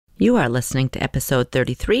You are listening to episode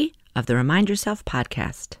 33 of the Remind Yourself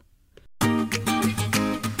podcast.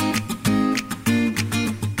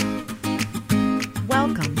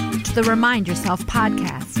 Welcome to the Remind Yourself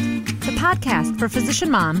podcast, the podcast for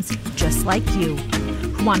physician moms just like you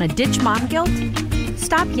who want to ditch mom guilt,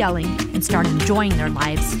 stop yelling, and start enjoying their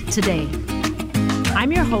lives today.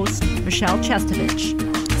 I'm your host, Michelle Chestovich,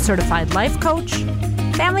 certified life coach,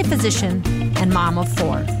 family physician, and mom of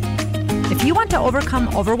 4. If you want to overcome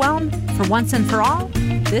overwhelm for once and for all,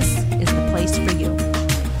 this is the place for you.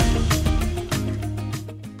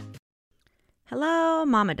 Hello,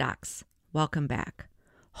 Mama Docs. Welcome back.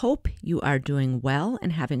 Hope you are doing well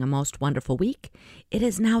and having a most wonderful week. It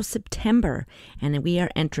is now September, and we are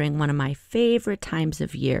entering one of my favorite times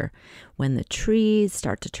of year when the trees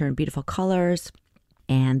start to turn beautiful colors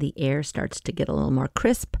and the air starts to get a little more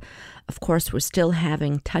crisp. Of course, we're still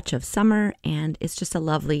having touch of summer, and it's just a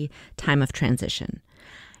lovely time of transition.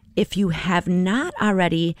 If you have not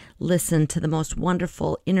already listened to the most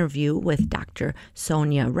wonderful interview with Dr.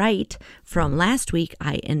 Sonia Wright from last week,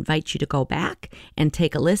 I invite you to go back and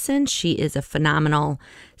take a listen. She is a phenomenal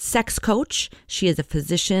sex coach. She is a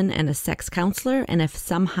physician and a sex counselor. And if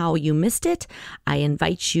somehow you missed it, I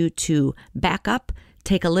invite you to back up,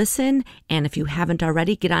 take a listen, and if you haven't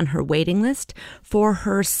already, get on her waiting list for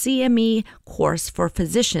her CME course for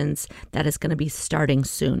physicians that is going to be starting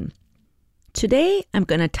soon. Today, I'm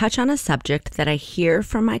going to touch on a subject that I hear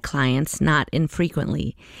from my clients not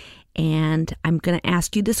infrequently, and I'm going to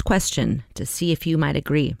ask you this question to see if you might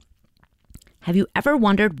agree. Have you ever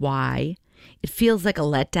wondered why it feels like a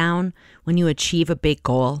letdown when you achieve a big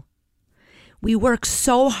goal? We work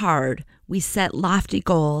so hard, we set lofty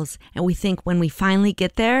goals, and we think when we finally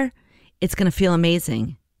get there, it's going to feel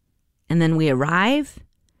amazing. And then we arrive,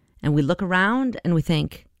 and we look around, and we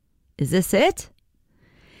think, is this it?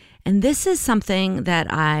 And this is something that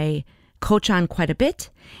I coach on quite a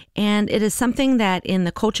bit, and it is something that in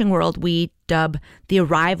the coaching world we dub the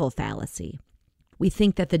arrival fallacy. We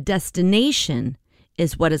think that the destination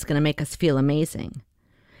is what is going to make us feel amazing.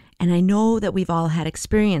 And I know that we've all had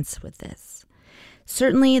experience with this.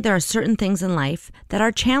 Certainly, there are certain things in life that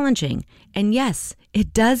are challenging, and yes,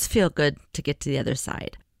 it does feel good to get to the other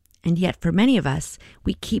side. And yet, for many of us,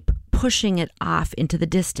 we keep pushing it off into the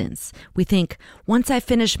distance. We think, once I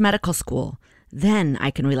finish medical school, then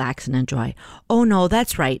I can relax and enjoy. Oh no,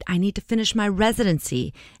 that's right, I need to finish my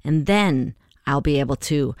residency, and then I'll be able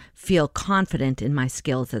to feel confident in my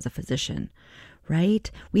skills as a physician.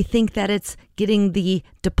 Right? We think that it's getting the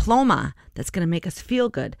diploma that's going to make us feel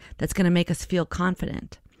good, that's going to make us feel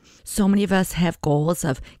confident. So many of us have goals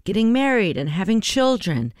of getting married and having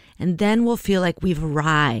children, and then we'll feel like we've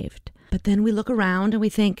arrived. But then we look around and we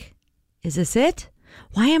think, is this it?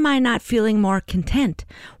 Why am I not feeling more content?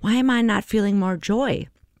 Why am I not feeling more joy?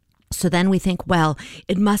 So then we think, well,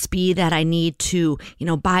 it must be that I need to,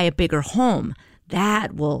 buy a bigger home.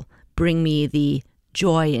 That will bring me the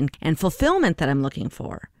joy and fulfillment that I'm looking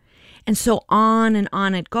for. And so on and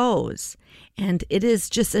on it goes. And it is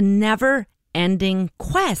just a never-ending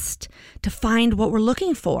quest to find what we're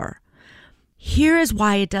looking for. Here is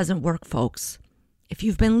why it doesn't work, folks. If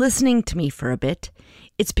you've been listening to me for a bit,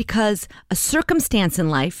 it's because a circumstance in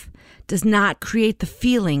life does not create the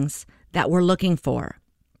feelings that we're looking for.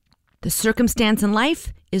 The circumstance in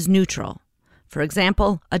life is neutral. For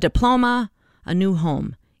example, a diploma, a new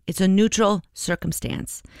home. It's a neutral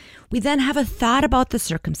circumstance. We then have a thought about the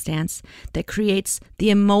circumstance that creates the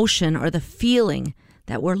emotion or the feeling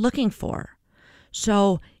that we're looking for.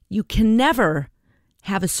 So you can never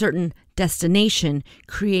have a certain destination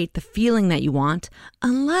create the feeling that you want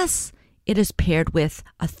unless it is paired with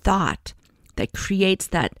a thought that creates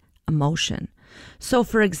that emotion. So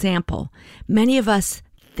for example, many of us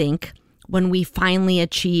think when we finally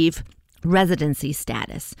achieve residency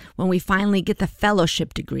status, when we finally get the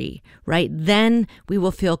fellowship degree, right? Then we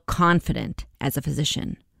will feel confident as a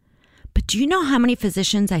physician. But do you know how many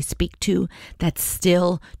physicians I speak to that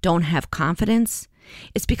still don't have confidence?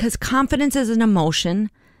 It's because confidence is an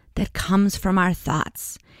emotion that comes from our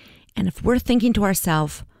thoughts. And if we're thinking to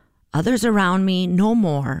ourselves, others around me know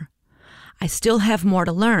more, I still have more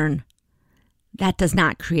to learn, that does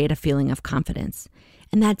not create a feeling of confidence.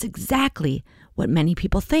 And that's exactly what many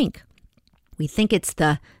people think. We think it's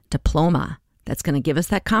the diploma that's going to give us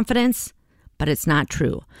that confidence, but it's not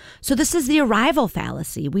true. So this is the arrival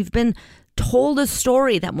fallacy. We've been told a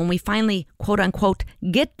story that when we finally, quote unquote,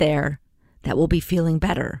 get there, that we'll be feeling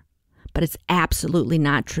better. But it's absolutely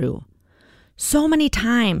not true. So many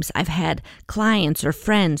times I've had clients or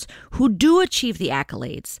friends who do achieve the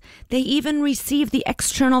accolades. They even receive the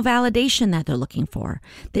external validation that they're looking for.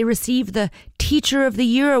 They receive the Teacher of the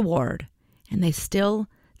Year award, and they still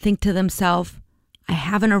think to themselves, I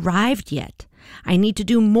haven't arrived yet. I need to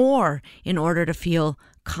do more in order to feel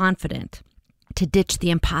confident, to ditch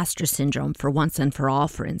the imposter syndrome for once and for all,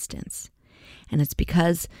 for instance. And it's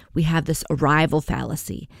because we have this arrival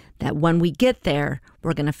fallacy that when we get there,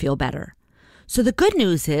 we're going to feel better. So the good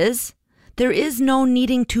news is there is no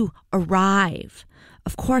needing to arrive.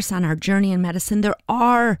 Of course, on our journey in medicine, there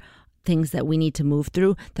are things that we need to move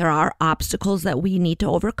through. There are obstacles that we need to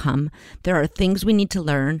overcome. There are things we need to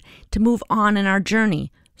learn to move on in our journey.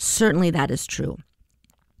 Certainly that is true.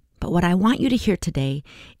 But what I want you to hear today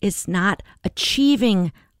is not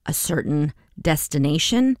achieving a certain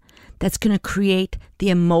destination that's going to create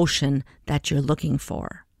the emotion that you're looking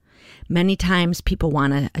for. Many times people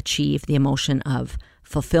want to achieve the emotion of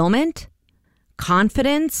fulfillment,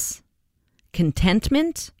 confidence,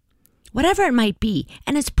 contentment, whatever it might be.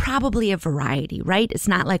 And it's probably a variety, right? It's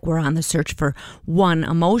not like we're on the search for one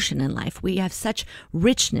emotion in life. We have such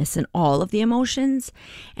richness in all of the emotions.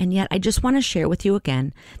 And yet I just want to share with you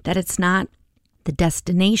again that it's not the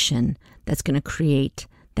destination that's going to create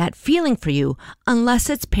that feeling for you unless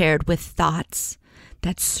it's paired with thoughts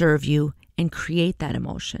that serve you and create that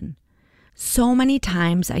emotion. So many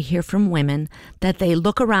times I hear from women that they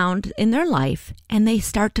look around in their life and they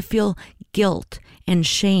start to feel guilt and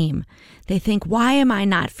shame. They think, why am I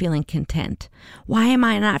not feeling content? Why am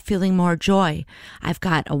I not feeling more joy? I've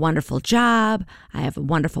got a wonderful job. I have a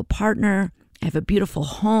wonderful partner. I have a beautiful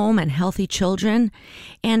home and healthy children,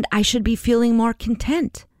 and I should be feeling more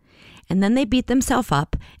content. And then they beat themselves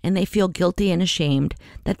up and they feel guilty and ashamed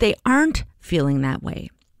that they aren't feeling that way.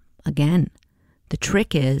 Again, the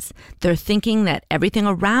trick is they're thinking that everything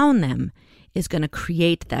around them is going to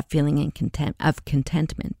create that feeling of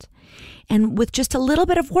contentment. And with just a little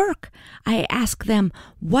bit of work, I ask them,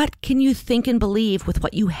 what can you think and believe with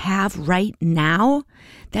what you have right now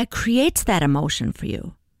that creates that emotion for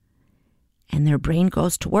you? And their brain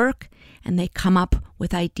goes to work and they come up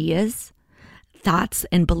with ideas, thoughts,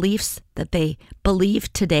 and beliefs that they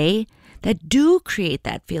believe today that do create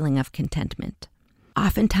that feeling of contentment.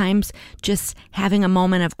 Oftentimes, just having a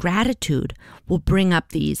moment of gratitude will bring up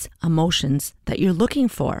these emotions that you're looking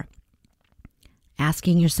for.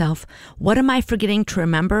 Asking yourself, what am I forgetting to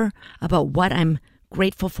remember about what I'm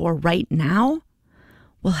grateful for right now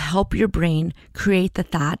will help your brain create the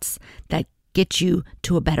thoughts that get you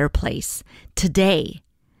to a better place today,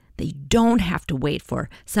 that you don't have to wait for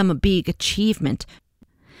some big achievement.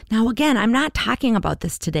 Now, again, I'm not talking about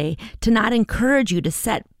this today to not encourage you to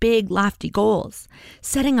set big, lofty goals.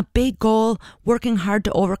 Setting a big goal, working hard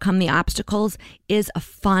to overcome the obstacles is a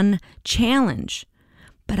fun challenge.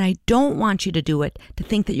 But I don't want you to do it to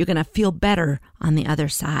think that you're going to feel better on the other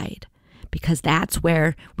side, because that's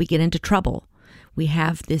where we get into trouble. We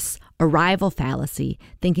have this arrival fallacy,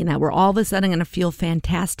 thinking that we're all of a sudden going to feel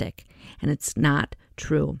fantastic, and it's not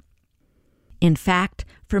true. In fact,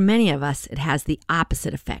 for many of us, it has the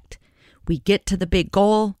opposite effect. We get to the big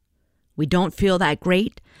goal, we don't feel that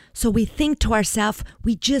great, so we think to ourselves,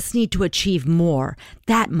 we just need to achieve more.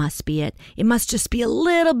 That must be it. It must just be a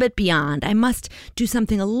little bit beyond. I must do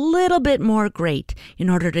something a little bit more great in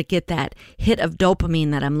order to get that hit of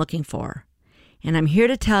dopamine that I'm looking for. And I'm here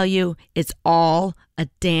to tell you, it's all a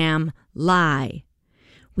damn lie.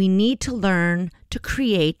 We need to learn to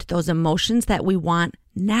create those emotions that we want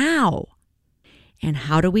now. And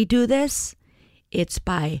how do we do this? It's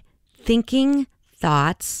by thinking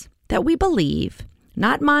thoughts that we believe,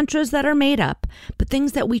 not mantras that are made up, but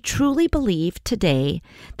things that we truly believe today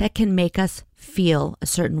that can make us feel a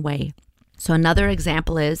certain way. So another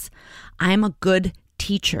example is, I'm a good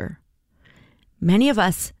teacher. Many of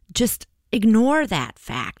us just ignore that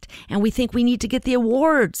fact, and we think we need to get the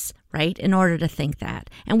awards, right, in order to think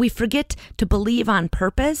that. And we forget to believe on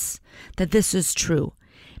purpose that this is true.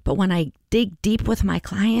 But when I dig deep with my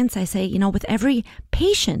clients, I say, with every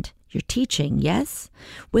patient you're teaching, yes?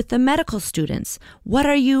 With the medical students, what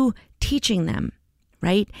are you teaching them,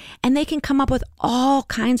 right? And they can come up with all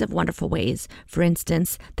kinds of wonderful ways, for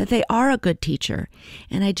instance, that they are a good teacher.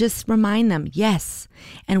 And I just remind them, yes,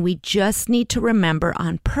 and we just need to remember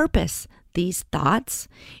on purpose these thoughts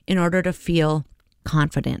in order to feel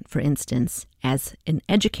confident, for instance, as an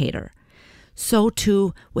educator. So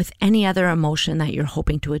too with any other emotion that you're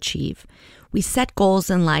hoping to achieve. We set goals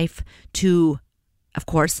in life to, of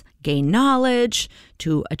course, gain knowledge,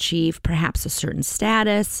 to achieve perhaps a certain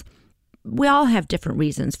status, we all have different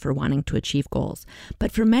reasons for wanting to achieve goals.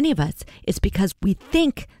 But for many of us, it's because we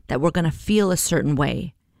think that we're going to feel a certain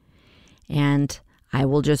way. And I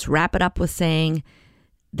will just wrap it up with saying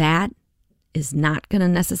that is not going to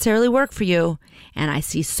necessarily work for you. And I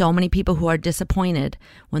see so many people who are disappointed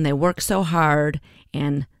when they work so hard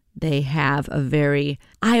and they have a very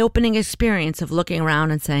eye-opening experience of looking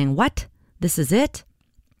around and saying, what? This is it?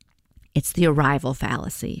 It's the arrival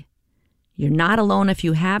fallacy. You're not alone if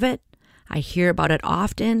you have it. I hear about it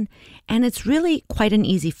often, and it's really quite an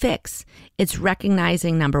easy fix. It's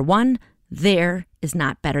recognizing, number one, there is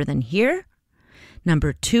not better than here.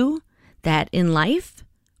 Number two, that in life,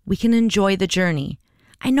 we can enjoy the journey.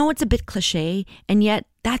 I know it's a bit cliche, and yet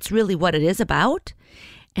that's really what it is about.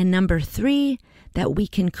 And number three, that we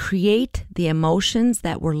can create the emotions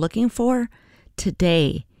that we're looking for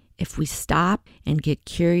today if we stop and get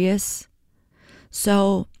curious.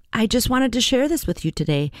 So I just wanted to share this with you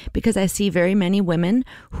today because I see very many women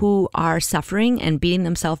who are suffering and beating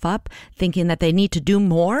themselves up, thinking that they need to do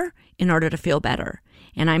more in order to feel better.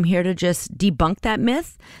 And I'm here to just debunk that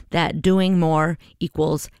myth that doing more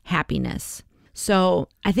equals happiness. So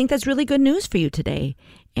I think that's really good news for you today.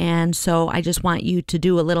 And so I just want you to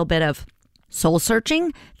do a little bit of soul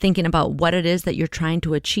searching, thinking about what it is that you're trying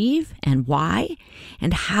to achieve and why,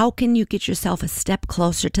 and how can you get yourself a step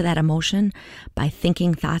closer to that emotion by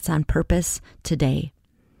thinking thoughts on purpose today.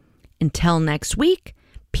 Until next week,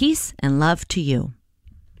 peace and love to you.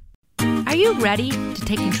 Are you ready to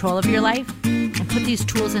take control of your life and put these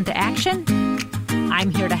tools into action?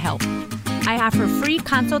 I'm here to help. I offer free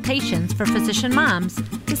consultations for physician moms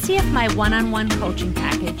to see if my one-on-one coaching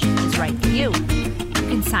package is right for you.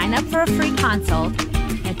 You can sign up for a free consult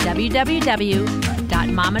at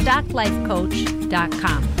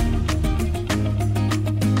www.mamadoclifecoach.com.